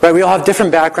 Right? We all have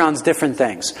different backgrounds, different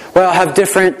things. We all have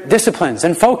different disciplines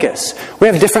and focus. We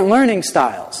have different learning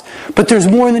styles. But there's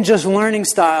more than just learning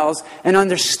styles and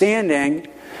understanding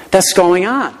that's going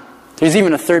on. There's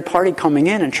even a third party coming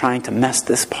in and trying to mess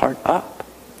this part up.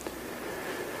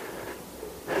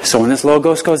 So when this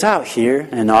Logos goes out here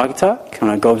in Naugatuck,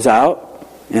 when it goes out,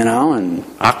 in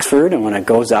Oxford, and when it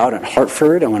goes out in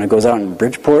Hartford, and when it goes out in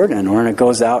Bridgeport, and when it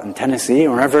goes out in Tennessee,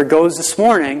 and wherever it goes this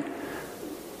morning,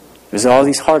 there's all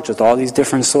these hearts with all these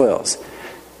different soils.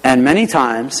 And many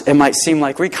times, it might seem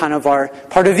like we kind of are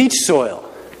part of each soil.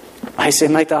 I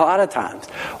seem like that a lot of times.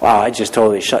 Wow, I just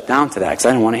totally shut down to that because I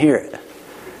didn't want to hear it.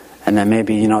 And then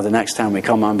maybe, the next time we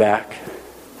come on back,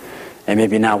 and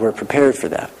maybe now we're prepared for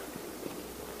that.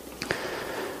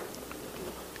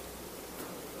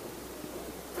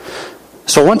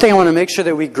 So one thing I want to make sure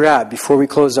that we grab before we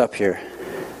close up here.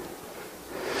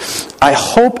 I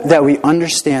hope that we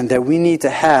understand that we need to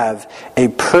have a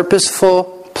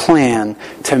purposeful plan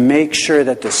to make sure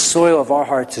that the soil of our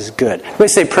hearts is good.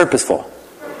 Let's say purposeful.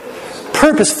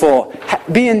 Purposeful.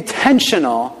 Be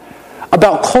intentional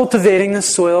about cultivating the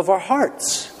soil of our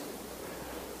hearts.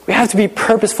 We have to be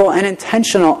purposeful and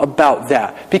intentional about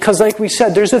that. Because like we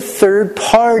said, there's a third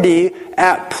party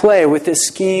at play with a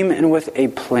scheme and with a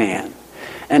plan.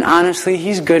 And honestly,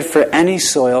 he's good for any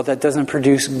soil that doesn't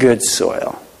produce good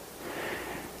soil.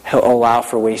 He'll allow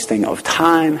for wasting of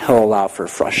time. He'll allow for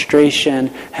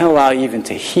frustration. He'll allow you even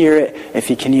to hear it if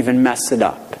he can even mess it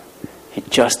up. He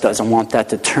just doesn't want that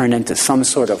to turn into some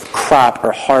sort of crop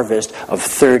or harvest of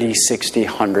 30, 60,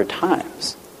 100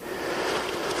 times.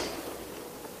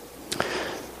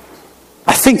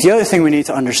 I think the other thing we need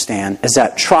to understand is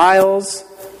that trials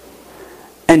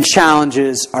and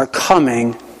challenges are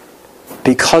coming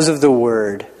because of the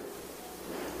Word.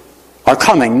 Are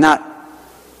coming, not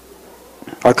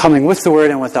are coming with the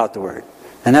Word and without the Word.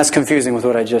 And that's confusing with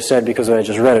what I just said, because when I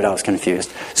just read it, I was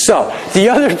confused. So, the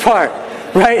other part,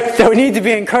 right, that we need to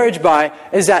be encouraged by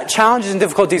is that challenges and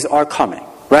difficulties are coming,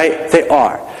 right? They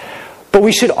are. But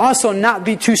we should also not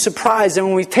be too surprised that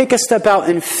when we take a step out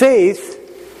in faith,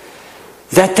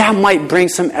 that might bring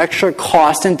some extra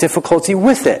cost and difficulty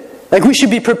with it. Like, we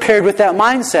should be prepared with that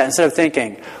mindset instead of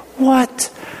thinking, what?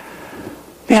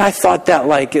 Man, I thought that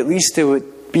at least it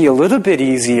would be a little bit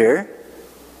easier.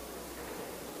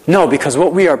 No, because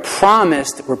what we are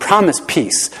promised, we're promised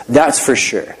peace. That's for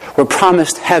sure. We're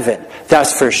promised heaven.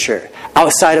 That's for sure.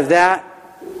 Outside of that,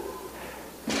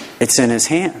 it's in His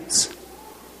hands.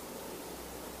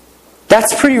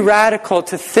 That's pretty radical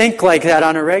to think like that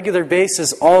on a regular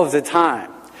basis all of the time.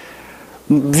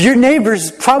 Your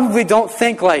neighbors probably don't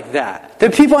think like that. The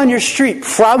people on your street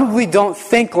probably don't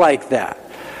think like that.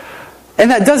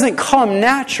 And that doesn't come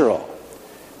natural.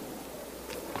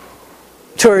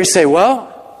 To where you say, well,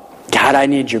 God, I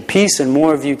need your peace and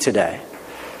more of you today.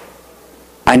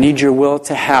 I need your will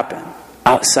to happen.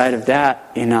 Outside of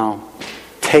that,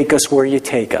 take us where you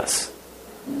take us.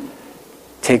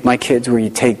 Take my kids where you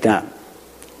take them.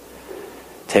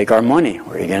 Take our money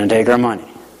where you're going to take our money.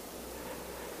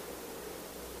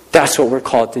 That's what we're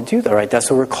called to do, though, right? That's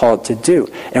what we're called to do.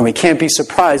 And we can't be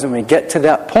surprised when we get to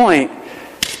that point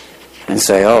and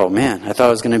say, oh man, I thought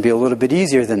it was going to be a little bit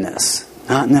easier than this.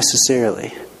 Not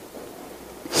necessarily.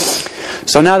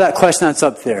 So now that question that's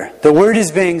up there. The word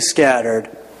is being scattered.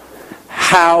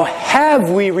 How have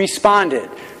we responded?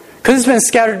 Because it's been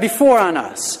scattered before on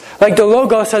us. Like the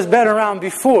Logos has been around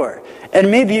before.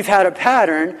 And maybe you've had a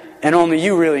pattern, and only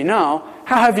you really know.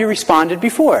 How have you responded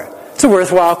before? It's a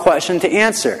worthwhile question to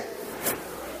answer.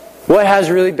 What has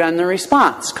really been the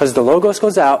response? Because the Logos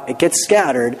goes out, it gets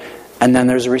scattered, and then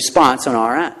there's a response on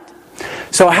our end.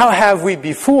 So how have we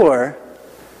before?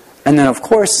 And then, of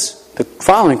course, the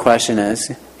following question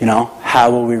is, how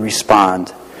will we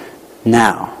respond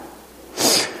now?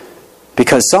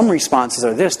 Because some responses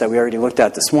are this that we already looked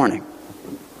at this morning.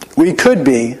 We could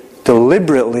be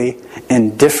deliberately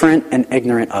indifferent and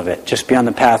ignorant of it. Just be on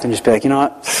the path and just be like, you know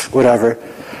what, whatever.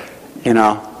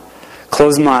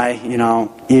 Close my,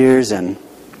 ears and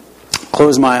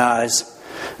close my eyes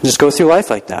and just go through life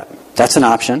like that. That's an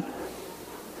option.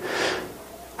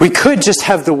 We could just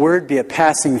have the Word be a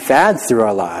passing fad through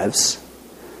our lives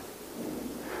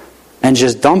and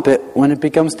just dump it when it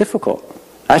becomes difficult.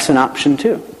 That's an option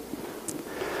too.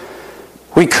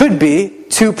 We could be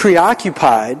too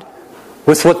preoccupied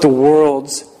with what the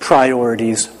world's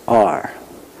priorities are,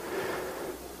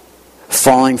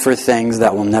 falling for things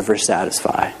that will never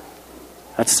satisfy.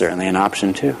 That's certainly an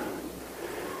option too.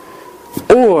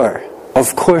 Or,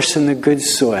 of course, in the good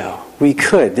soil, we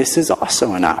could, this is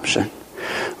also an option,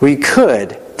 we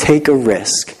could take a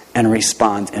risk and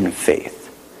respond in faith.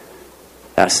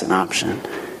 That's an option.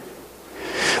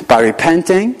 By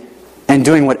repenting and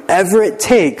doing whatever it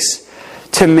takes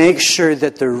to make sure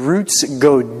that the roots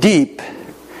go deep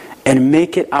and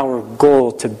make it our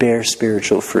goal to bear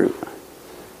spiritual fruit.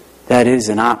 That is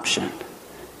an option.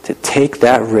 To take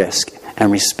that risk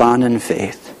and respond in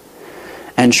faith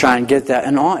and try and get that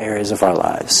in all areas of our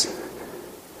lives.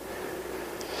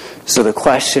 So the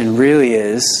question really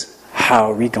is,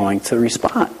 how are we going to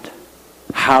respond?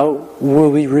 How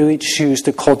will we really choose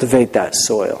to cultivate that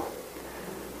soil?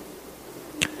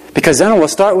 Because then it will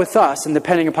start with us, and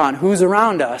depending upon who's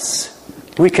around us,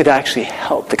 we could actually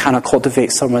help to kind of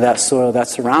cultivate some of that soil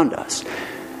that's around us.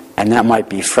 And that might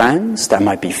be friends, that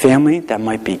might be family, that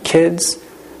might be kids,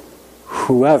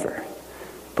 whoever.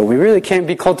 But we really can't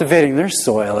be cultivating their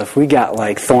soil if we got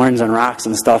thorns and rocks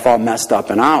and stuff all messed up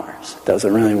in ours. It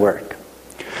doesn't really work.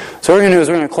 So what we're going to do is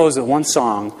we're going to close with one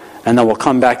song, and then we'll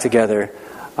come back together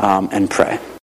and pray.